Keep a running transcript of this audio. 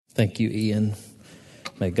Thank you, Ian.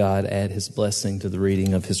 May God add his blessing to the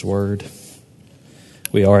reading of his word.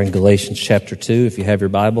 We are in Galatians chapter 2. If you have your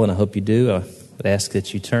Bible, and I hope you do, I would ask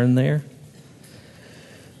that you turn there.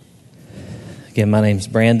 Again, my name's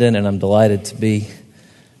Brandon, and I'm delighted to be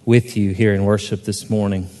with you here in worship this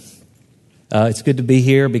morning. It's good to be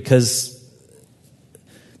here because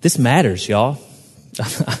this matters, y'all.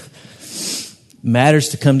 Matters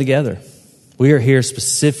to come together. We are here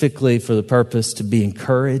specifically for the purpose to be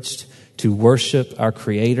encouraged, to worship our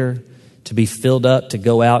Creator, to be filled up, to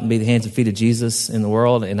go out and be the hands and feet of Jesus in the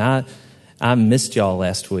world. And I missed y'all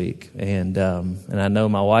last week, and I know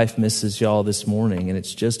my wife misses y'all this morning, and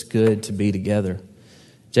it's just good to be together.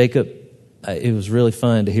 Jacob, it was really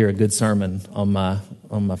fun to hear a good sermon on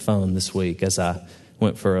my phone this week as I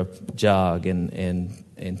went for a jog, and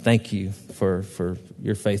thank you for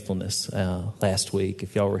your faithfulness last week.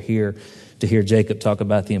 If y'all were here to hear Jacob talk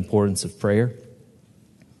about the importance of prayer,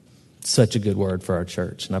 such a good word for our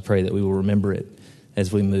church, and I pray that we will remember it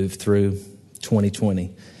as we move through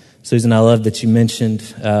 2020. Susan, I love that you mentioned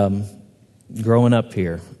growing up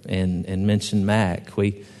here and mentioned Mac.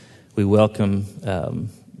 We welcome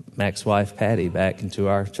Mac's wife, Patty, back into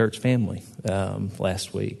our church family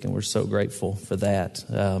last week, and we're so grateful for that.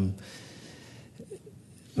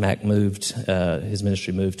 Mac moved, his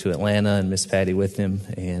ministry moved to Atlanta, and Miss Patty with him,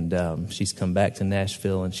 and she's come back to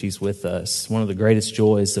Nashville, and she's with us. One of the greatest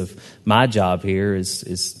joys of my job here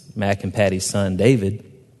is Mac and Patty's son, David,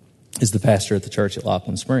 is the pastor at the church at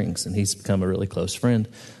Laughlin Springs, and he's become a really close friend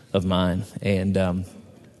of mine. And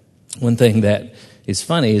one thing that is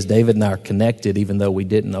funny is David and I are connected, even though we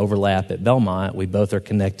didn't overlap at Belmont. We both are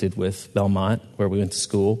connected with Belmont, where we went to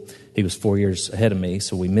school. He was 4 years ahead of me,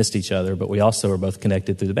 so we missed each other, but we also are both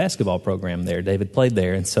connected through the basketball program there. David played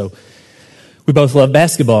there, and so we both love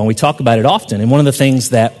basketball, and we talk about it often. And one of the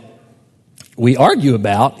things that we argue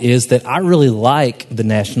about is that I really like the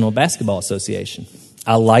National Basketball Association.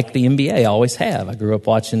 I like the NBA, I always have. I grew up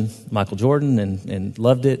watching Michael Jordan and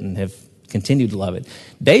loved it and have continued to love it.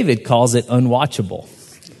 David calls it unwatchable.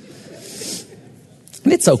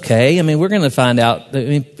 And it's okay. I mean, we're going to find out. I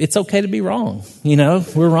mean, it's okay to be wrong. You know,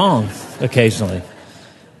 we're wrong occasionally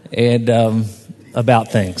and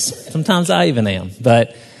about things. Sometimes I even am.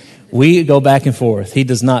 But we go back and forth. He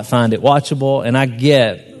does not find it watchable, and I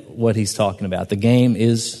get what he's talking about. The game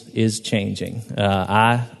is changing.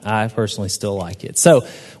 I personally still like it. So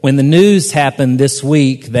when the news happened this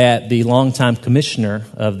week that the longtime commissioner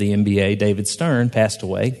of the NBA, David Stern, passed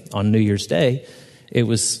away on New Year's Day, it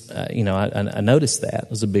was, I noticed that. It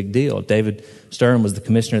was a big deal. David Stern was the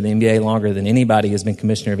commissioner of the NBA longer than anybody has been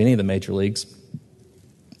commissioner of any of the major leagues,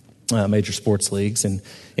 major sports leagues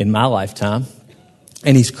in my lifetime.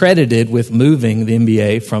 And he's credited with moving the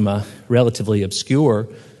NBA from a relatively obscure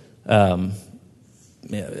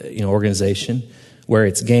organization where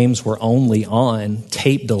its games were only on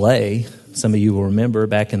tape delay. Some of you will remember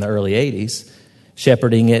back in the early 80s,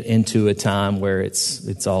 shepherding it into a time where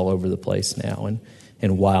it's all over the place now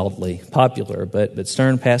and wildly popular. But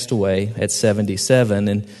Stern passed away at 77,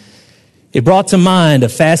 and it brought to mind a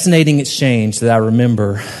fascinating exchange that I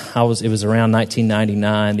remember. It was around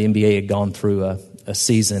 1999. The NBA had gone through a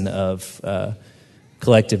season of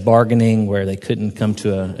collective bargaining where they couldn't come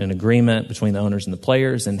to an agreement between the owners and the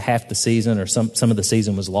players, and half the season or some of the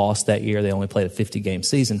season was lost that year. They only played a 50-game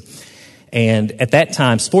season. And at that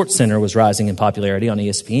time, SportsCenter was rising in popularity on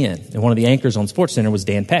ESPN. And one of the anchors on SportsCenter was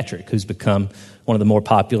Dan Patrick, who's become one of the more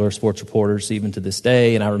popular sports reporters even to this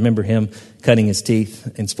day. And I remember him cutting his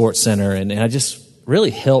teeth in SportsCenter, and I just really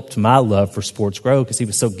helped my love for sports grow because he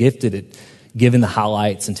was so gifted at giving the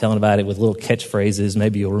highlights and telling about it with little catchphrases.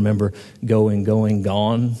 Maybe you'll remember going,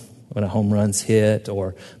 gone when a home run's hit,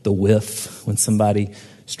 or the whiff when somebody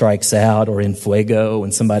strikes out, or in fuego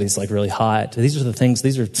when somebody's like really hot. These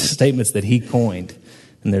are statements that he coined.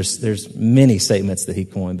 And there's many statements that he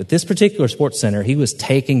coined. But this particular SportsCenter, he was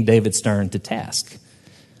taking David Stern to task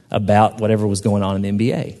about whatever was going on in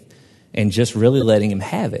the NBA and just really letting him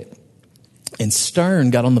have it. And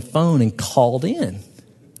Stern got on the phone and called in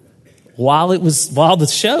while the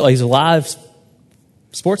show, he's a live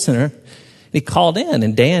SportsCenter, he called in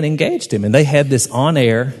and Dan engaged him, and they had this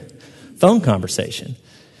on-air phone conversation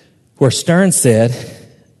where Stern said,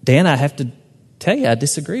 Dan, I have to tell you, I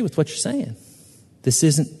disagree with what you're saying.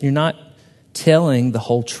 You're not telling the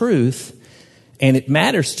whole truth, and it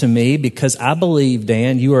matters to me because I believe,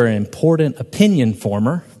 Dan, you are an important opinion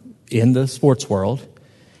former in the sports world,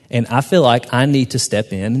 and I feel like I need to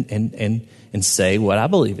step in and say what I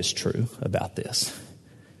believe is true about this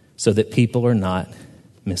so that people are not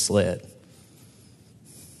misled.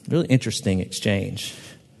 Really interesting exchange.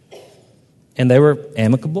 And they were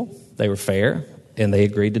amicable, they were fair, and they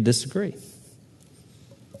agreed to disagree.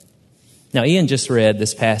 Now, Ian just read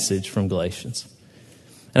this passage from Galatians.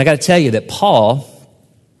 And I got to tell you that Paul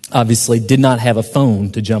obviously did not have a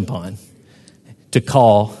phone to jump on to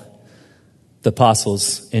call the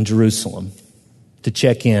apostles in Jerusalem to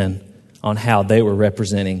check in on how they were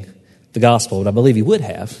representing the gospel. But I believe he would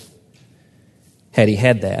have had he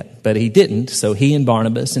had that. But he didn't, so he and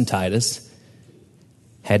Barnabas and Titus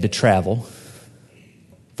had to travel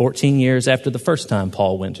 14 years after the first time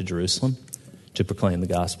Paul went to Jerusalem to proclaim the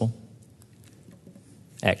gospel.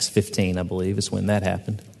 Acts 15, I believe, is when that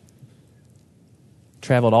happened.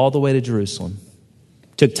 Traveled all the way to Jerusalem.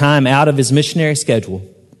 Took time out of his missionary schedule,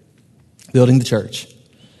 building the church,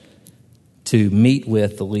 to meet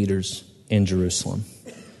with the leaders in Jerusalem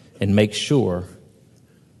and make sure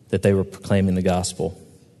that they were proclaiming the gospel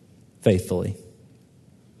faithfully.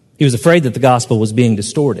 He was afraid that the gospel was being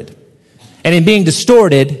distorted. And in being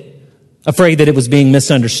distorted, afraid that it was being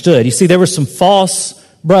misunderstood. You see, there were some false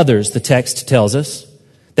brothers, the text tells us,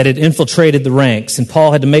 that had infiltrated the ranks, and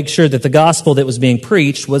Paul had to make sure that the gospel that was being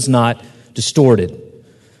preached was not distorted.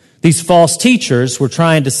 These false teachers were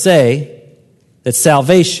trying to say that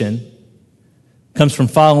salvation comes from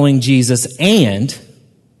following Jesus and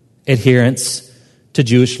adherence to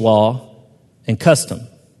Jewish law and custom.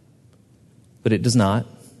 But it does not.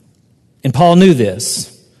 And Paul knew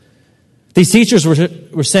this. These teachers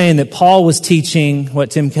were saying that Paul was teaching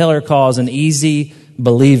what Tim Keller calls an easy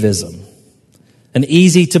believism. An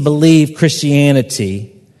easy-to-believe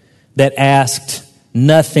Christianity that asked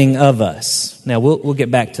nothing of us. Now, we'll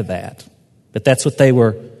get back to that. But that's what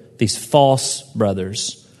these false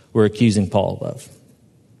brothers were accusing Paul of.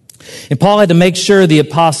 And Paul had to make sure the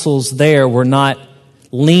apostles there were not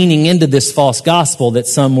leaning into this false gospel that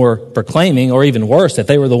some were proclaiming, or even worse, that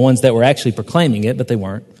they were the ones that were actually proclaiming it, but they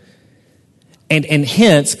weren't. And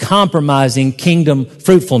hence compromising kingdom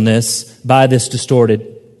fruitfulness by this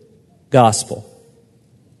distorted gospel.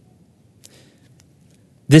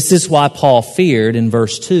 This is why Paul feared in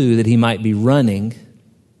verse 2 that he might be running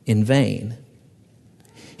in vain.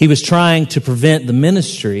 He was trying to prevent the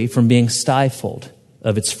ministry from being stifled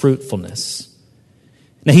of its fruitfulness.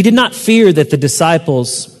 Now, he did not fear that the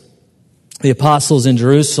disciples, the apostles in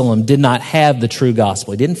Jerusalem, did not have the true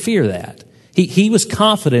gospel. He didn't fear that. He was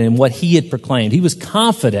confident in what he had proclaimed. He was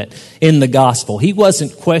confident in the gospel. He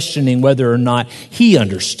wasn't questioning whether or not he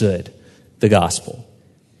understood the gospel.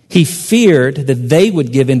 He feared that they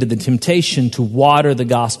would give into the temptation to water the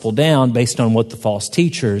gospel down based on what the false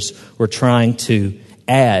teachers were trying to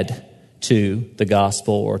add to the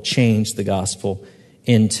gospel or change the gospel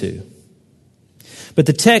into. But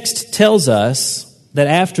the text tells us that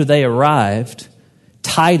after they arrived,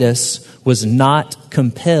 Titus was not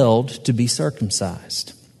compelled to be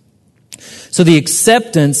circumcised. So the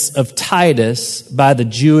acceptance of Titus by the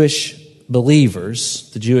Jewish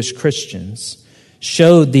believers, the Jewish Christians,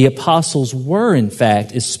 showed the apostles were, in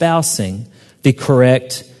fact, espousing the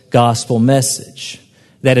correct gospel message,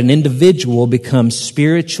 that an individual becomes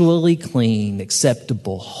spiritually clean,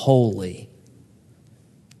 acceptable, holy.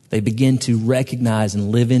 They begin to recognize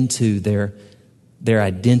and live into their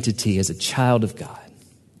identity as a child of God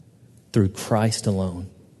through Christ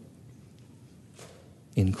alone,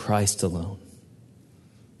 in Christ alone,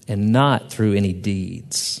 and not through any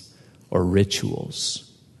deeds or rituals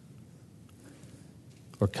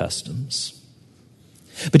or customs.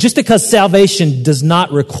 But just because salvation does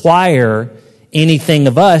not require anything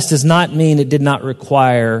of us does not mean it did not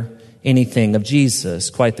require anything of Jesus.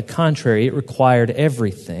 Quite the contrary, it required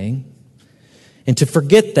everything. And to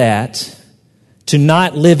forget that, to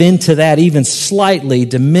not live into that even slightly,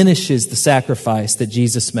 diminishes the sacrifice that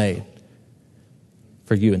Jesus made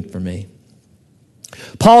for you and for me.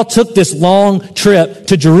 Paul took this long trip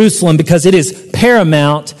to Jerusalem because it is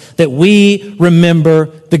paramount that we remember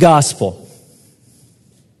the gospel.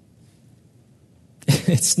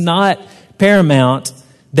 It's not paramount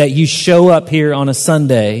that you show up here on a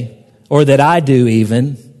Sunday, or that I do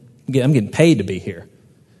even. I'm getting paid to be here.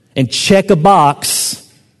 And check a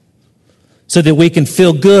box so that we can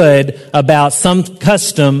feel good about some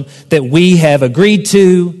custom that we have agreed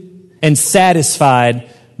to and satisfied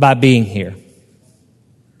by being here.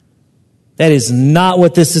 That is not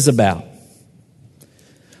what this is about.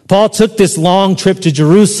 Paul took this long trip to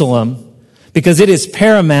Jerusalem because it is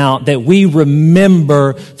paramount that we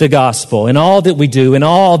remember the gospel in all that we do, in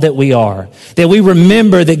all that we are. That we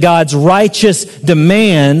remember that God's righteous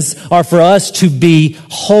demands are for us to be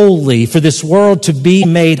holy, for this world to be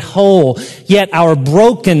made whole. Yet our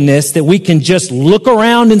brokenness that we can just look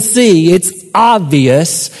around and see, it's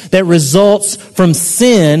obvious that results from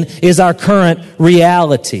sin is our current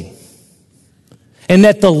reality. And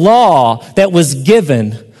that the law that was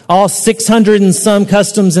given, all 600 and some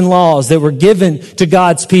customs and laws that were given to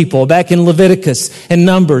God's people back in Leviticus and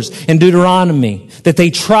Numbers and Deuteronomy, that they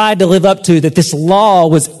tried to live up to, that this law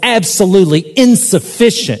was absolutely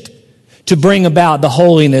insufficient to bring about the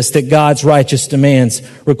holiness that God's righteous demands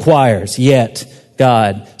requires. Yet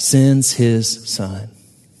God sends His Son,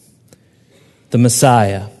 the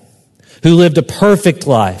Messiah, who lived a perfect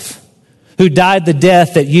life, who died the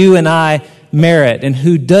death that you and I merit, and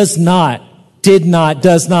who does not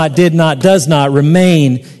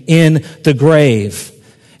remain in the grave.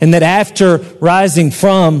 And that after rising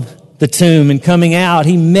from the tomb and coming out,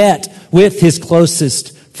 He met with His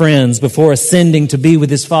closest friends before ascending to be with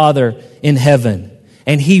His Father in heaven.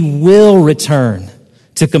 And He will return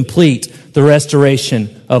to complete the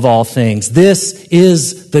restoration of all things. This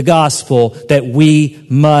is the gospel that we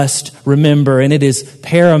must remember, and it is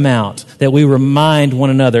paramount that we remind one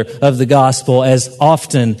another of the gospel as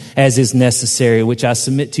often as is necessary, which I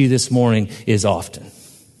submit to you this morning is often.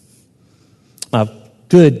 My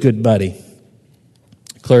good buddy,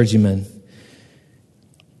 clergyman,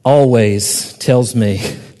 always tells me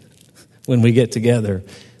when we get together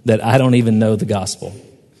that I don't even know the gospel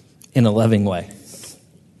in a loving way.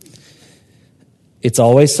 It's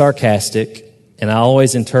always sarcastic, and I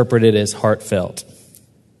always interpret it as heartfelt.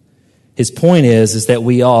 His point is that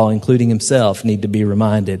we all, including himself, need to be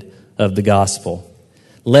reminded of the gospel,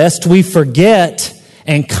 lest we forget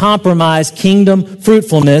and compromise kingdom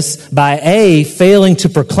fruitfulness by A, failing to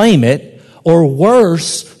proclaim it, or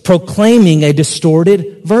worse, proclaiming a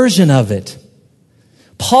distorted version of it.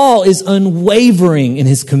 Paul is unwavering in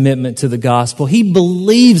his commitment to the gospel. He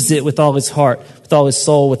believes it with all his heart, with all his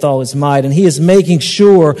soul, with all his might, and he is making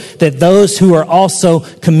sure that those who are also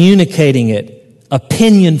communicating it,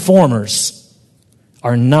 opinion formers,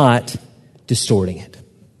 are not distorting it.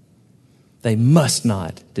 They must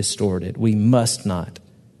not distort it. We must not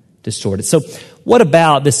distort it. So what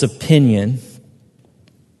about this opinion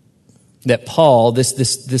that Paul,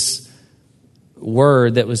 this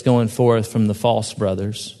word that was going forth from the false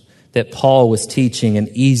brothers, that Paul was teaching an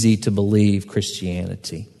easy-to-believe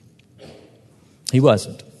Christianity? He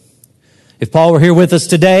wasn't. If Paul were here with us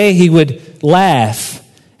today, he would laugh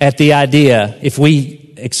at the idea, if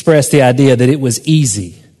we express the idea that it was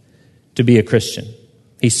easy to be a Christian.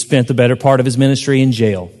 He spent the better part of his ministry in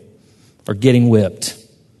jail or getting whipped.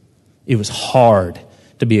 It was hard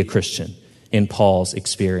to be a Christian in Paul's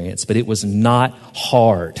experience, but it was not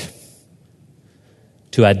hard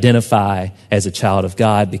to identify as a child of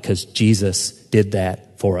God because Jesus did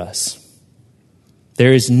that for us.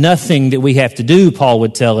 There is nothing that we have to do, Paul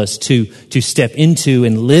would tell us, to step into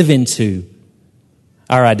and live into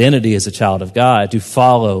our identity as a child of God, to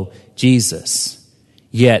follow Jesus.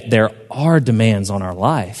 Yet there are demands on our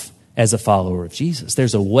life as a follower of Jesus.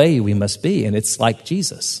 There's a way we must be, and it's like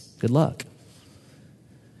Jesus. Good luck.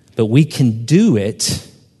 But we can do it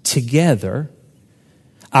together.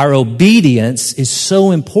 Our obedience is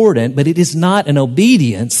so important, but it is not an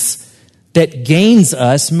obedience that gains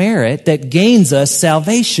us merit, that gains us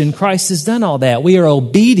salvation. Christ has done all that. We are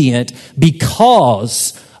obedient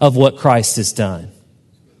because of what Christ has done.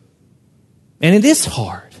 And it is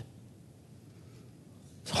hard.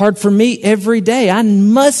 It's hard for me every day. I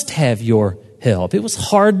must have your help. It was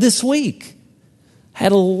hard this week. I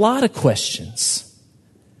had a lot of questions.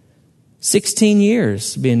 16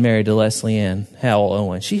 years being married to Leslie Ann Howell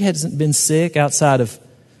Owen. She hasn't been sick outside of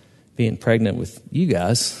being pregnant with you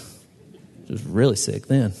guys. She was really sick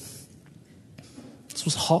then. This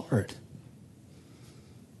was hard.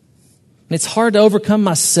 And it's hard to overcome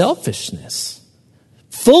my selfishness.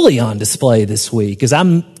 Fully on display this week as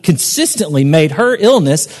I'm consistently made her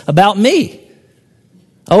illness about me.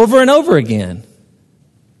 Over and over again.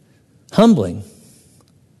 Humbling.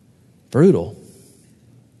 Brutal.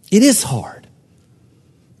 It is hard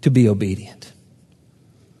to be obedient.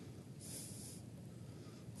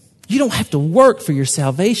 You don't have to work for your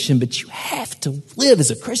salvation, but you have to live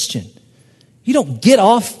as a Christian. You don't get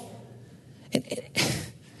off and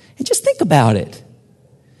just think about it.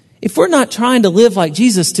 If we're not trying to live like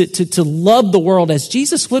Jesus, to love the world as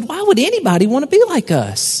Jesus would, why would anybody want to be like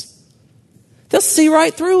us? They'll see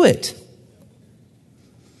right through it.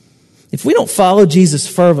 If we don't follow Jesus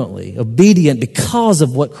fervently, obedient because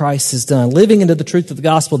of what Christ has done, living into the truth of the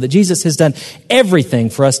gospel, that Jesus has done everything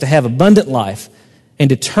for us to have abundant life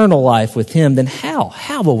and eternal life with Him, then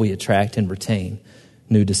how will we attract and retain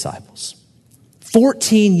new disciples?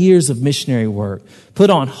 14 years of missionary work put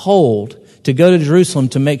on hold to go to Jerusalem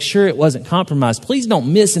to make sure it wasn't compromised. Please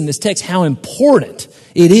don't miss in this text how important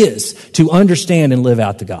it is to understand and live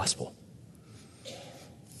out the gospel.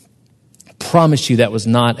 I promise you that was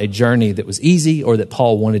not a journey that was easy or that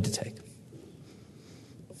Paul wanted to take.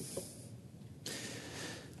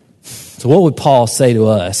 So what would Paul say to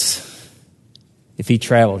us if he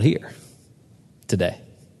traveled here today?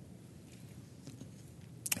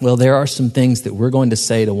 Well, there are some things that we're going to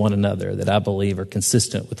say to one another that I believe are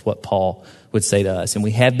consistent with what Paul would say to us. And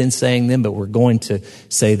we have been saying them, but we're going to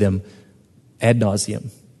say them ad nauseum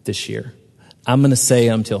this year. I'm going to say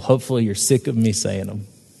them till hopefully you're sick of me saying them.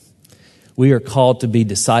 We are called to be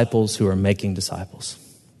disciples who are making disciples.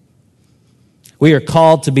 We are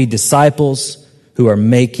called to be disciples who are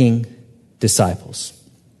making disciples.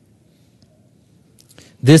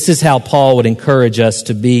 This is how Paul would encourage us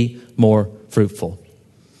to be more fruitful.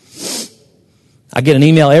 I get an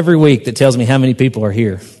email every week that tells me how many people are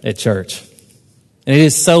here at church. And it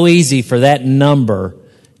is so easy for that number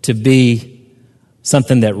to be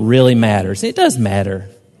something that really matters. It does matter.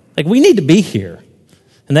 Like, we need to be here.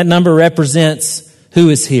 And that number represents who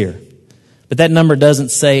is here. But that number doesn't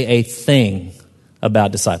say a thing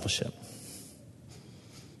about discipleship.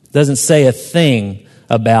 It doesn't say a thing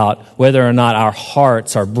about whether or not our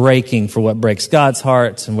hearts are breaking for what breaks God's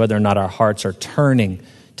hearts and whether or not our hearts are turning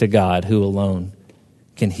to God, who alone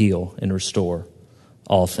can heal and restore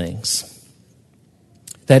all things.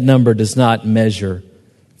 That number does not measure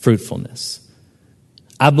fruitfulness.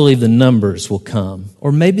 I believe the numbers will come,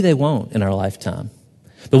 or maybe they won't in our lifetime.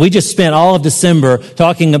 But we just spent all of December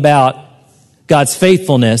talking about God's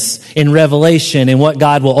faithfulness in Revelation and what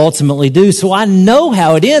God will ultimately do. So I know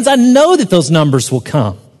how it ends. I know that those numbers will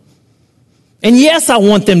come. And yes, I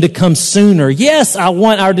want them to come sooner. Yes, I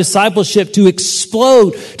want our discipleship to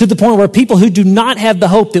explode to the point where people who do not have the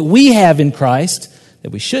hope that we have in Christ,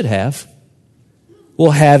 that we should have,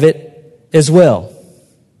 will have it as well.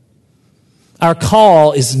 Our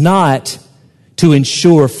call is not to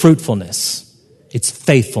ensure fruitfulness. It's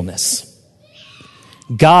faithfulness.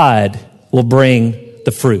 God will bring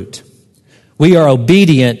the fruit. We are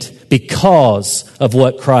obedient because of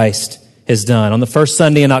what Christ has done. On the first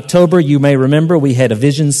Sunday in October, you may remember, we had a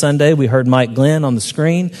Vision Sunday. We heard Mike Glenn on the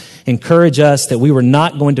screen encourage us that we were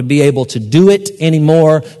not going to be able to do it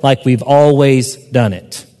anymore like we've always done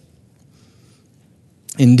it.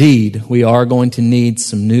 Indeed, we are going to need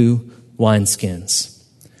some new wineskins.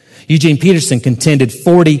 Eugene Peterson contended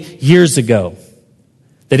 40 years ago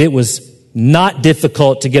that it was not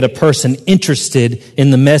difficult to get a person interested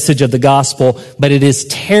in the message of the gospel, but it is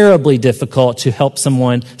terribly difficult to help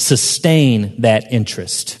someone sustain that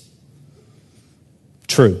interest.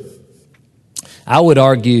 True. I would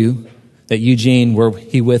argue that Eugene, were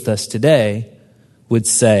he with us today, would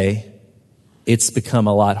say it's become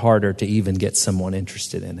a lot harder to even get someone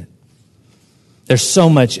interested in it. There's so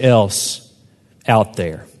much else out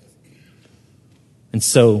there. And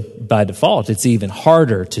so, by default, it's even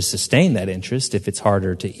harder to sustain that interest if it's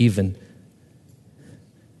harder to even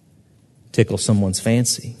tickle someone's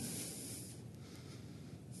fancy.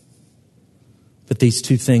 But these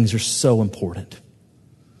two things are so important.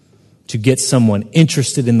 To get someone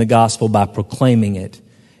interested in the gospel by proclaiming it,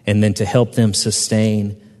 and then to help them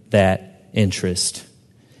sustain that interest.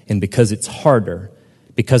 And because it's harder,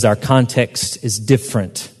 because our context is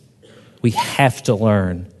different, we have to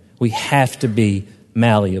learn. We have to be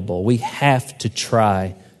malleable. We have to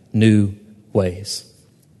try new ways.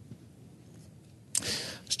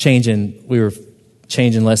 We were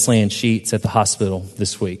changing Leslie Ann's sheets at the hospital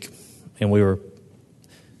this week, and we were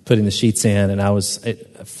putting the sheets in, and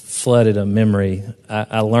it flooded a memory.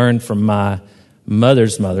 I learned from my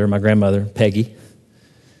mother's mother, my grandmother, Peggy,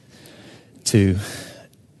 to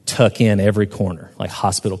tuck in every corner, like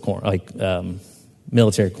hospital corner, like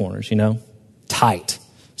military corners, tight,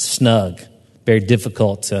 snug, very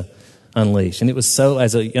difficult to unleash. And it was so,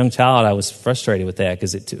 as a young child, I was frustrated with that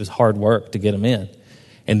because it was hard work to get them in.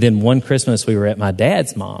 And then one Christmas, we were at my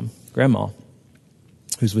dad's mom, Grandma,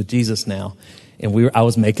 who's with Jesus now, and I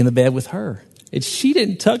was making the bed with her. And she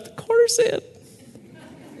didn't tuck the corners in.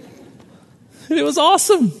 And it was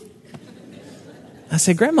awesome. I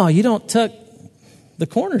said, Grandma, you don't tuck the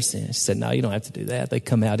corners in. She said, no, you don't have to do that. They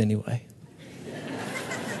come out anyway.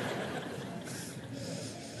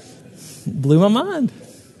 Blew my mind.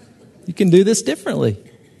 You can do this differently.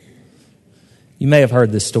 You may have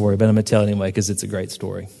heard this story, but I'm going to tell it anyway because it's a great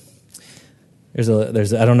story. I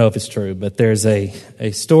don't know if it's true, but there's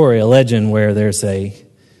a story, a legend where there's a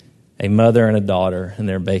mother and a daughter, and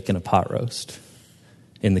they're baking a pot roast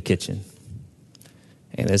in the kitchen.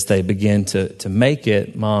 And as they begin to make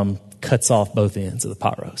it, Mom cuts off both ends of the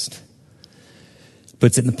pot roast.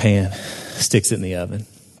 puts it in the pan, sticks it in the oven.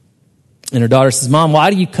 And her daughter says, Mom, why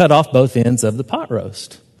do you cut off both ends of the pot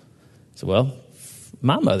roast? I said, well,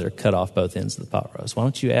 my mother cut off both ends of the pot roast. Why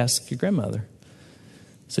don't you ask your grandmother?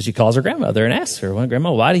 So she calls her grandmother and asks her, well,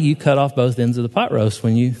 Grandma, why do you cut off both ends of the pot roast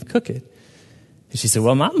when you cook it? And she said,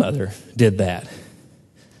 well, my mother did that.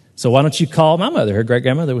 So why don't you call my mother? Her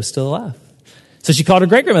great-grandmother was still alive. So she called her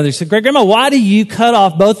great-grandmother. She said, Great-grandma, why do you cut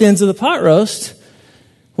off both ends of the pot roast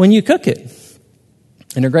when you cook it?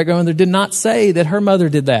 And her great-grandmother did not say that her mother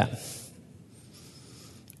did that.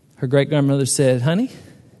 Her great-grandmother said, honey,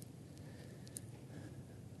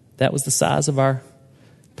 that was the size of our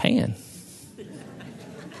pan.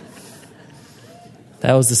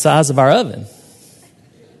 That was the size of our oven.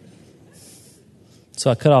 So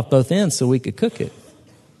I cut off both ends so we could cook it.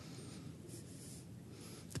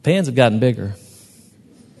 The pans have gotten bigger.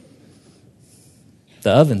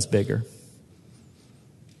 The oven's bigger.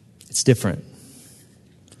 It's different.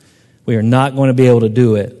 We are not going to be able to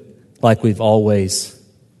do it like we've always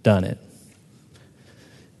done it.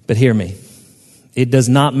 But hear me. It does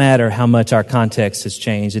not matter how much our context has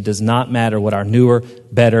changed. It does not matter what our newer,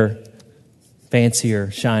 better, fancier,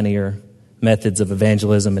 shinier methods of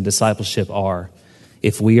evangelism and discipleship are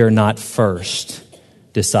if we are not first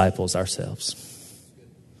disciples ourselves.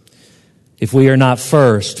 If we are not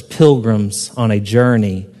first pilgrims on a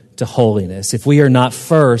journey to holiness, if we are not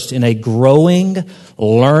first in a growing,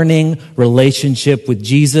 learning relationship with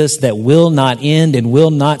Jesus that will not end and will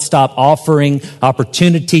not stop offering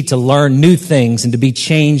opportunity to learn new things and to be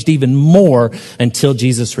changed even more until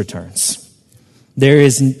Jesus returns.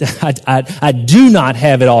 I do not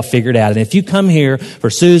have it all figured out. And if you come here for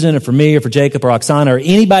Susan or for me or for Jacob or Oksana or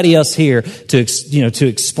anybody else here to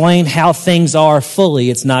explain how things are fully,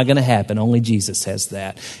 it's not going to happen. Only Jesus has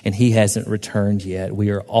that. And he hasn't returned yet.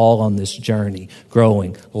 We are all on this journey,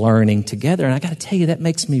 growing, learning together. And I got to tell you, that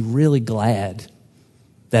makes me really glad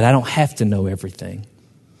that I don't have to know everything.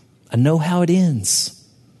 I know how it ends.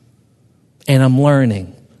 And I'm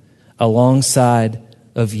learning alongside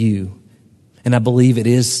of you. And I believe it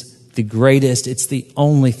is the greatest, it's the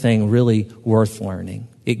only thing really worth learning.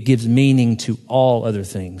 It gives meaning to all other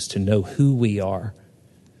things, to know who we are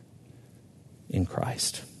in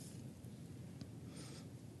Christ.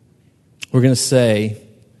 We're going to say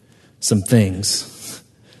some things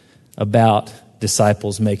about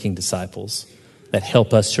disciples making disciples that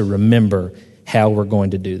help us to remember how we're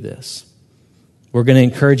going to do this. We're going to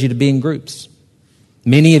encourage you to be in groups.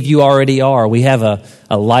 Many of you already are. We have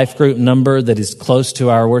a life group number that is close to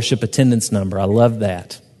our worship attendance number. I love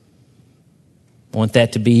that. I want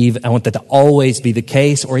that to always be the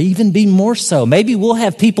case, or even be more so. Maybe we'll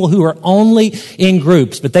have people who are only in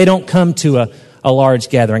groups, but they don't come to a large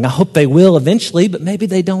gathering. I hope they will eventually, but maybe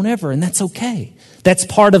they don't ever, and that's okay. That's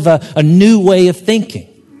part of a new way of thinking.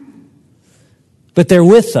 But they're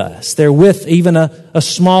with us. They're with even a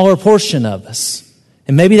smaller portion of us.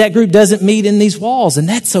 And maybe that group doesn't meet in these walls, and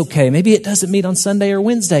that's okay. Maybe it doesn't meet on Sunday or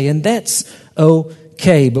Wednesday, and that's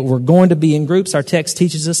okay. But we're going to be in groups. Our text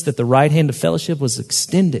teaches us that the right hand of fellowship was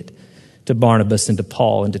extended to Barnabas and to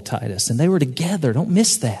Paul and to Titus, and they were together. Don't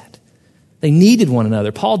miss that. They needed one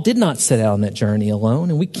another. Paul did not set out on that journey alone,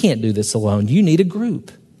 and we can't do this alone. You need a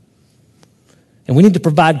group. And we need to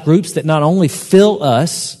provide groups that not only fill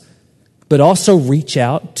us, but also reach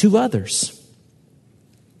out to others.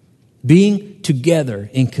 Being together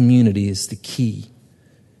in community is the key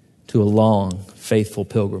to a long, faithful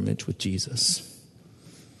pilgrimage with Jesus.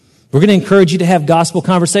 We're going to encourage you to have gospel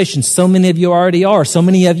conversations. So many of you already are. So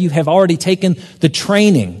many of you have already taken the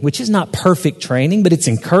training, which is not perfect training, but it's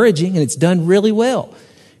encouraging and it's done really well.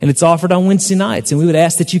 And it's offered on Wednesday nights. And we would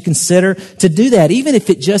ask that you consider to do that, even if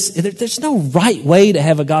there's no right way to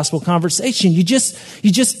have a gospel conversation. You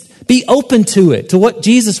just be open to it, to what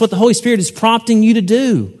the Holy Spirit is prompting you to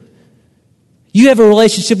do. You have a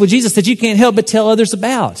relationship with Jesus that you can't help but tell others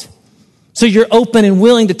about. So you're open and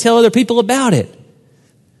willing to tell other people about it.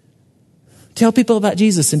 Tell people about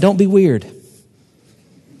Jesus and don't be weird.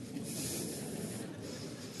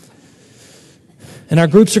 And our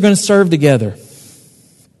groups are going to serve together.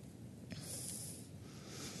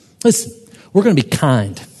 Listen, we're going to be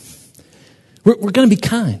kind. We're going to be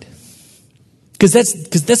kind. Because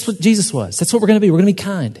that's what Jesus was. That's what we're going to be. We're going to be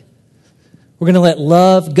kind. We're going to let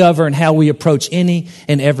love govern how we approach any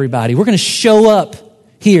and everybody. We're going to show up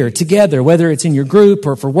here together, whether it's in your group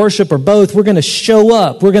or for worship or both. We're going to show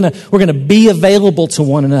up. We're going to be available to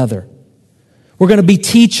one another. We're going to be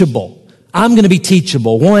teachable. I'm going to be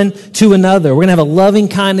teachable one to another. We're going to have a loving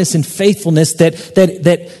kindness and faithfulness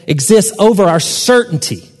that exists over our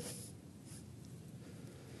certainty.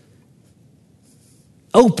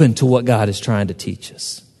 open to what God is trying to teach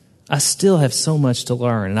us. I still have so much to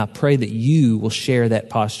learn, and I pray that you will share that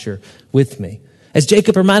posture with me. As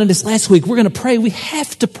Jacob reminded us last week, we're going to pray. We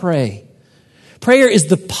have to pray. Prayer is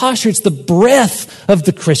the posture, it's the breath of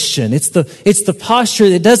the Christian. It's the posture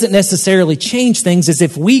that doesn't necessarily change things as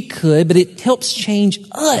if we could, but it helps change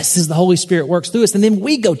us as the Holy Spirit works through us, and then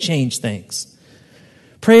we go change things.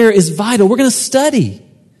 Prayer is vital. We're going to study.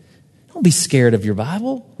 Don't be scared of your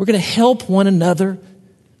Bible. We're going to help one another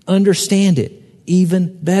understand it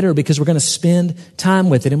even better because we're going to spend time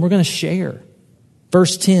with it and we're going to share.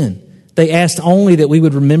 Verse 10, they asked only that we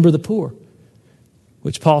would remember the poor,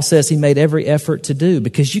 which Paul says he made every effort to do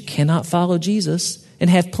because you cannot follow Jesus and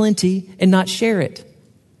have plenty and not share it.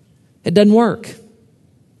 It doesn't work.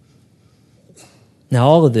 Now,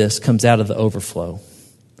 all of this comes out of the overflow.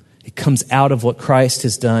 It comes out of what Christ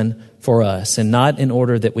has done for us, and not in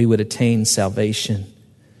order that we would attain salvation.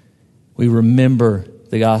 We remember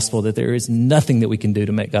the gospel that there is nothing that we can do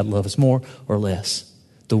to make God love us more or less.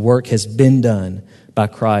 The work has been done by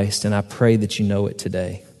Christ, and I pray that you know it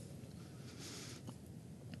today.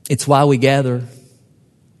 It's why we gather.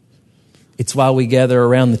 It's why we gather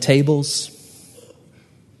around the tables.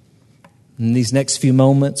 In these next few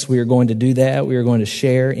moments, we are going to do that. We are going to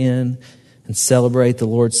share in and celebrate the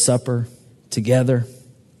Lord's Supper together.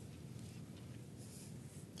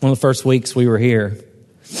 One of the first weeks we were here,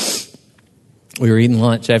 we were eating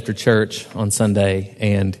lunch after church on Sunday,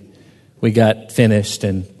 and we got finished.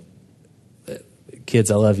 And kids,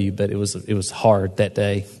 I love you, but it was hard that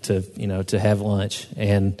day to have lunch,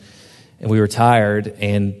 and we were tired,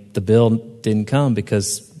 and the bill didn't come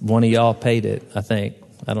because one of y'all paid it. I think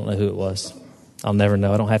I don't know who it was. I'll never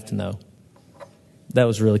know. I don't have to know. That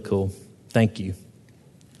was really cool. Thank you,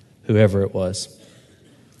 whoever it was.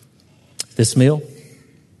 This meal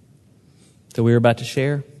that we were about to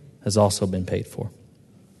share has also been paid for.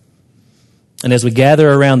 And as we gather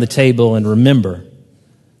around the table and remember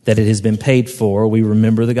that it has been paid for, we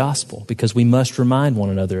remember the gospel because we must remind one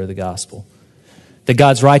another of the gospel. That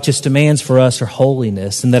God's righteous demands for us are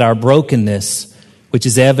holiness, and that our brokenness, which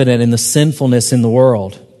is evident in the sinfulness in the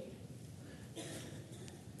world,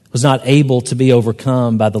 was not able to be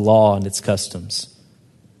overcome by the law and its customs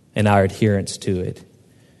and our adherence to it.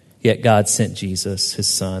 Yet God sent Jesus, his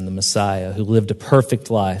son, the Messiah, who lived a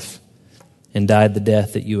perfect life and died the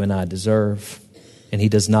death that you and I deserve. And he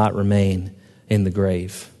does not remain in the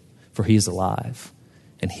grave, for he is alive,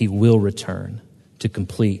 and he will return to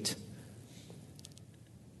complete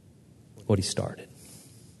what he started.